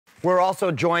We're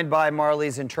also joined by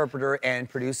Marlee's interpreter and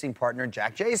producing partner,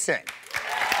 Jack Jason.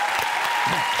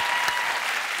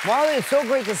 Marlee, it's so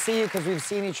great to see you because we've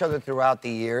seen each other throughout the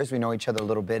years. We know each other a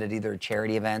little bit at either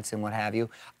charity events and what have you.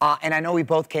 And I know we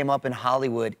both came up in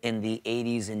Hollywood in the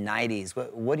 80s and 90s.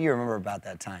 What do you remember about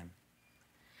that time?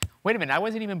 Wait a minute, I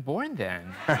wasn't even born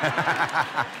then.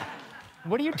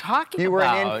 What are you talking about? You were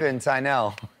an infant, I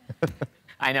know.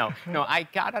 I know. No, I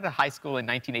got out of high school in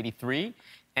 1983,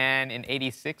 and in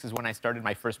 86 is when I started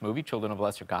my first movie, Children of a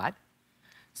Lesser God.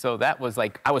 So that was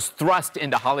like, I was thrust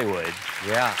into Hollywood.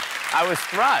 Yeah. I was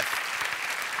thrust.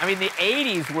 I mean, the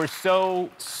 80s were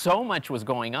so much was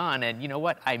going on, and you know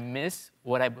what? I miss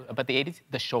about the 80s?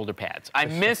 The shoulder pads. I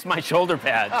miss my shoulder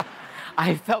pads.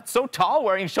 I felt so tall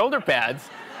wearing shoulder pads.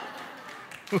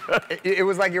 It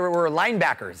was like you were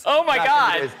linebackers. Oh my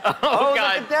God. Oh,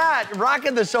 God. Look at that.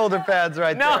 Rocking the shoulder pads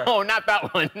right there. No, not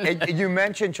that one. You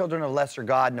mentioned Children of Lesser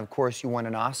God, and of course you won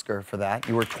an Oscar for that.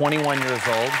 You were 21 years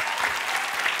old.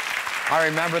 I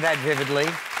remember that vividly.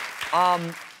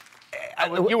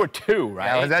 You were 2,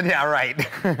 right? Yeah, right.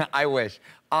 I wish.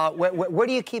 Where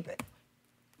do you keep it?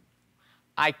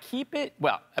 I keep it,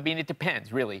 well, I mean, it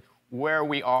depends, really, where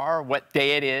we are, what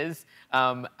day it is.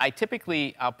 I'll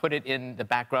put it in the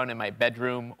background in my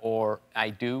bedroom, or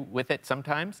I do with it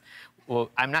sometimes.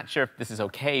 Well, I'm not sure if this is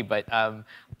okay, but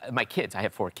my kids, I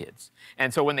have 4 kids.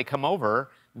 And so when they come over,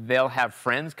 they'll have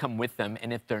friends come with them,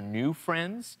 and if they're new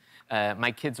friends,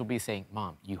 my kids will be saying,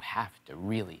 Mom, you have to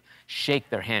really shake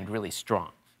their hand really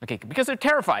strong. Okay, because they're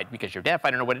terrified, because you're deaf, I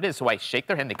don't know what it is, so I shake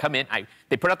their hand, they come in,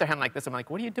 they put out their hand like this, I'm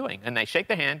like, what are you doing? And I shake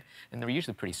their hand, and they're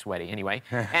usually pretty sweaty anyway.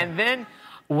 And then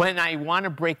when I want to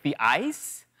break the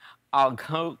ice, I'll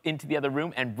go into the other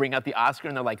room and bring out the Oscar,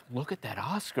 and they're like, look at that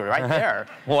Oscar right there.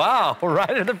 Wow,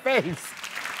 right in the face.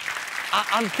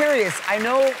 I'm curious, I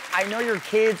know your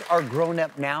kids are grown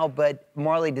up now, but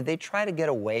Marlee, did they try to get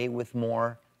away with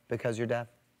more because you're deaf?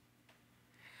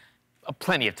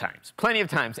 Plenty of times.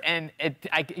 And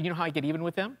you know how I get even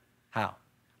with them? How?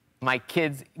 My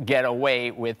kids get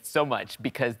away with so much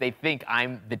because they think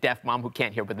I'm the deaf mom who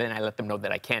can't hear, but then I let them know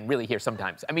that I can really hear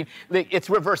sometimes. I mean,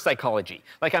 it's reverse psychology.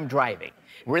 Like, I'm driving.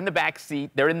 We're in the back seat,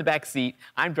 they're in the back seat,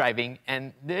 I'm driving,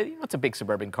 and it's a big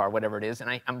suburban car, whatever it is,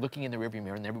 and I'm looking in the rearview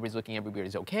mirror, and everybody's looking,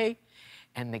 everybody's okay.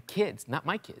 And the kids, not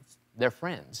my kids, their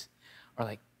friends, are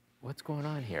like, what's going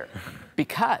on here?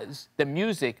 Because the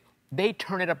music, they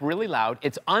turn it up really loud.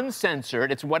 It's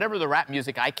uncensored. It's whatever the rap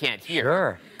music I can't hear.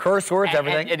 Sure. Curse words,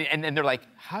 everything. And they're like,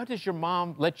 how does your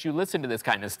mom let you listen to this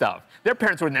kind of stuff? Their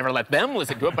parents would never let them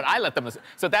listen to it, but I let them listen.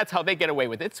 So that's how they get away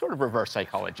with it. It's sort of reverse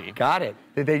psychology. Got it.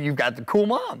 You've got the cool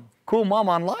mom. Cool mom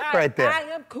on lock right there. I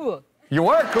am cool. You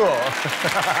are cool.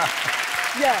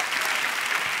 Yeah.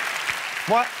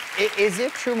 What, is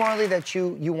it true, Marlee, that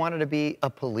you wanted to be a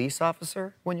police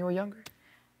officer when you were younger?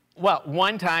 Well,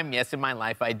 one time, yes, in my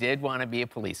life, I did want to be a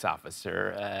police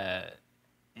officer.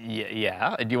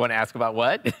 Yeah. Do you want to ask about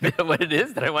what? What it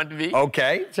is that I wanted to be?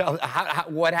 Okay. So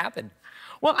what happened?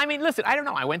 Well, I mean, listen, I don't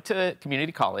know. I went to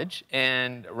community college,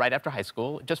 and right after high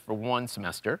school, just for 1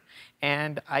 semester,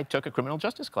 and I took a criminal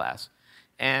justice class.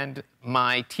 And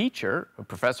my teacher, a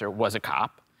professor, was a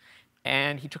cop,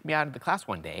 and he took me out of the class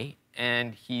one day,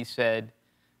 and he said,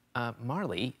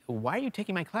 Marlee, why are you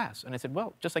taking my class? And I said,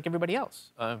 well, just like everybody else.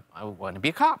 I want to be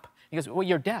a cop. He goes, well,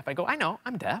 you're deaf. I go, I know,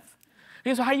 I'm deaf. He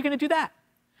goes, well, how are you going to do that?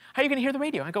 How are you going to hear the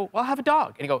radio? I go, well, I'll have a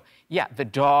dog. And he goes, yeah, the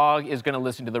dog is going to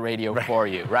listen to the radio for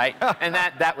you, right? And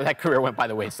that career went by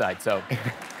the wayside, so.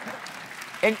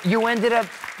 And you ended up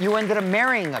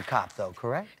marrying a cop, though,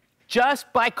 correct?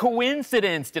 Just by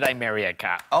coincidence did I marry a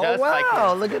cop. Oh, just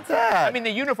wow, look at that. I mean,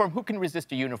 the uniform, who can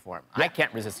resist a uniform? Yeah. I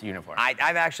can't resist a uniform. I've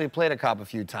actually played a cop a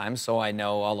few times, so I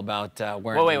know all about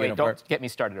wearing a uniform. Wait, don't get me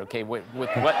started, okay? With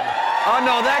what? Oh,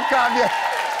 no, that cop, yeah.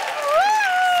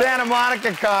 Santa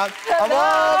Monica cop. Of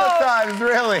all the times,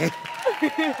 really.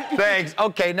 Thanks.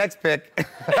 Okay, next pick.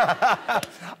 I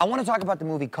want to talk about the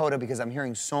movie CODA because I'm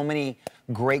hearing so many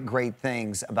great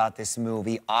things about this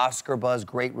movie. Oscar buzz,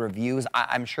 great reviews.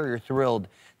 I'm sure you're thrilled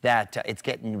that it's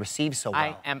getting received so well.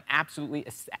 I am absolutely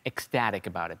ecstatic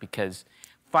about it because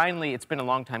finally it's been a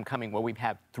long time coming where we've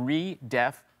had 3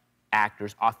 deaf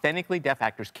actors, authentically deaf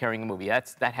actors, carrying a movie.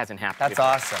 That hasn't happened before.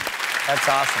 Awesome. That's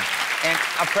awesome. And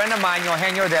a friend of mine,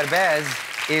 Eugenio Derbez,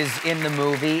 is in the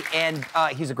movie, and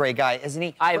he's a great guy, isn't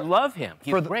he? I love him.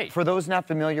 He's great. For those not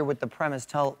familiar with the premise,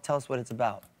 tell us what it's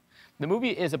about. The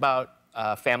movie is about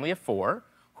a family of 4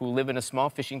 who live in a small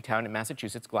fishing town in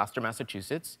Massachusetts, Gloucester,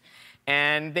 Massachusetts,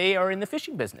 and they are in the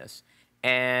fishing business.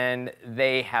 And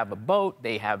they have a boat,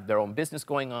 they have their own business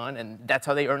going on, and that's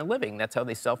how they earn a living. That's how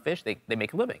they sell fish, they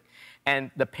make a living.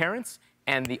 And the parents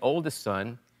and the oldest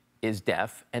son is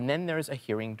deaf, and then there's a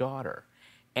hearing daughter.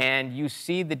 And you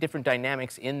see the different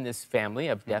dynamics in this family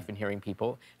of deaf and hearing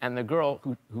people. And the girl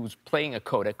who's playing a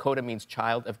CODA, CODA means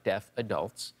Child of Deaf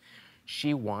Adults,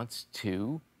 she wants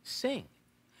to sing.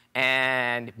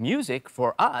 And music,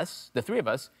 for us, the three of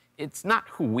us, it's not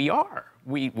who we are.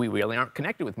 We really aren't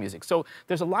connected with music. So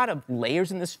there's a lot of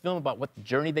layers in this film about what the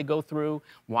journey they go through,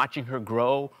 watching her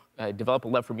grow, develop a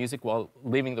love for music while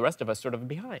leaving the rest of us sort of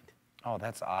behind. Oh,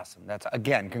 that's awesome.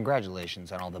 Again,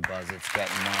 congratulations on all the buzz it's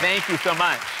getting. Thank you so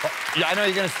much. Well, I know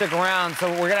you're going to stick around, so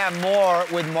we're going to have more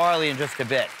with Marlee in just a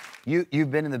bit. You've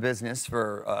been in the business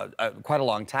for quite a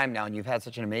long time now, and you've had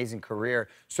such an amazing career.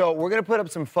 So we're going to put up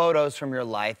some photos from your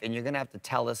life, and you're going to have to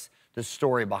tell us the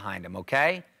story behind them,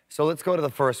 okay? So let's go to the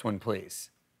first one,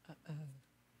 please.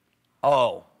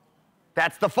 Oh,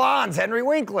 that's the Fonz, Henry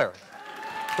Winkler.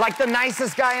 Like the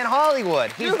nicest guy in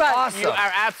Hollywood. He's awesome. You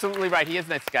are absolutely right. He is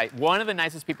a nice guy. One of the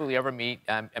nicest people you ever meet.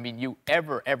 I mean, you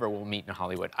ever will meet in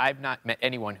Hollywood. I've not met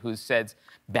anyone who says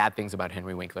bad things about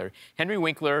Henry Winkler. Henry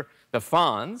Winkler, the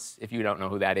Fonz, if you don't know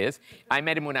who that is, I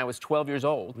met him when I was 12 years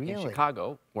old in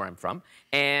Chicago, where I'm from.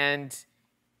 And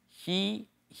he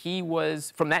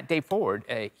was, from that day forward,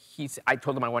 I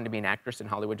told him I wanted to be an actress in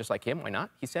Hollywood just like him. Why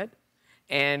not, he said.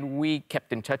 And we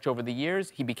kept in touch over the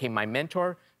years. He became my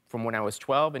mentor from when I was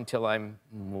 12 until I'm...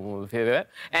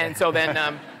 And so then...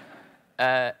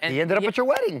 and he ended up at your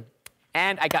wedding.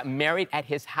 And I got married at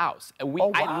his house.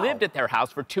 I lived at their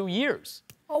house for 2 years.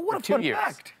 Oh, what a fun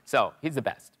fact. So, he's the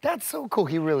best. That's so cool.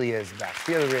 He really is the best.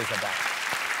 He really is the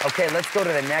best. Okay, let's go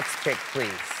to the next pick,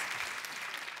 please.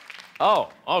 Oh,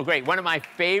 great. One of my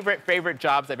favorite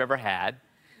jobs I've ever had.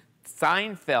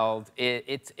 Seinfeld,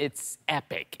 it's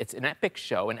epic. It's an epic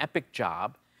show, an epic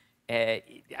job. I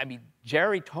mean,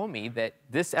 Jerry told me that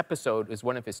this episode is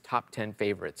one of his top 10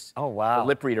 favorites. Oh, wow. The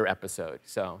lip reader episode.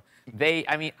 So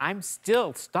I mean, I'm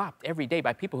still stopped every day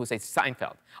by people who say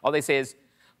Seinfeld. All they say is,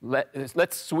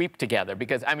 let's sweep together.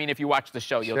 Because, I mean, if you watch the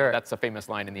show, you'll know that's a famous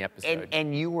line in the episode.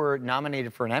 And you were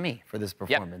nominated for an Emmy for this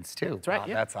performance, too. That's right,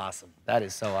 wow, that's awesome. That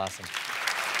is so awesome.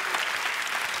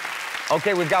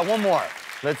 Okay, we've got one more.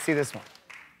 Let's see this one.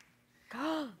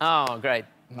 Oh, great.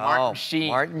 Martin Sheen.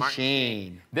 Martin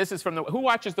Sheen. This is from who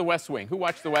watches The West Wing? Who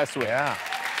watched The West Wing? Yeah.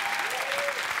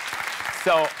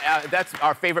 So that's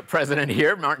our favorite president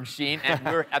here, Martin Sheen, and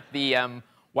we're at the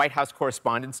White House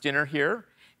Correspondents Dinner here,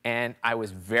 and I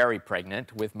was very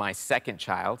pregnant with my second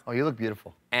child. Oh, you look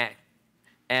beautiful.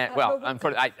 And well,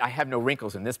 I have no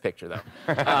wrinkles in this picture, though.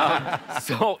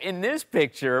 So in this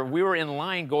picture, we were in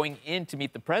line going in to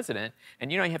meet the president, and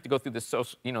you know you have to go through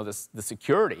the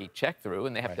security check through,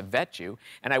 and they have to vet you.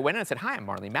 And I went in and said, "Hi, I'm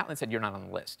Marlee Matlin." Said, "You're not on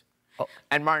the list." Oh.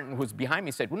 And Martin, who's behind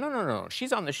me, said, "Well, no,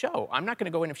 she's on the show. I'm not going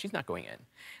to go in if she's not going in,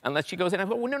 unless she goes in." I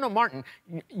go, "Well, no, Martin,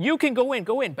 you can go in."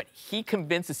 But he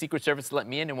convinced the Secret Service to let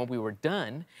me in, and when we were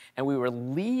done and we were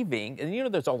leaving, and you know,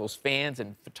 there's all those fans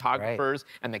and photographers,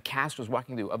 and the cast was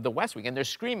walking through of the West Wing, and they're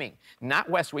screaming, not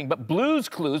West Wing, but Blue's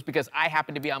Clues, because I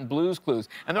happen to be on Blue's Clues,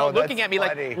 and they're all looking at me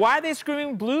like, "Why are they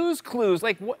screaming Blue's Clues?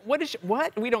 Like,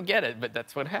 what? We don't get it." But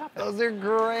that's what happened. Those are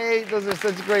great. Those are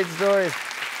such great stories.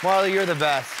 Marlee, you're the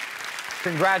best.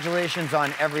 Congratulations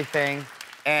on everything.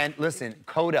 And listen,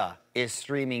 CODA is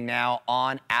streaming now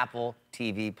on Apple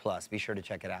TV+. Be sure to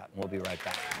check it out, and we'll be right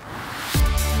back.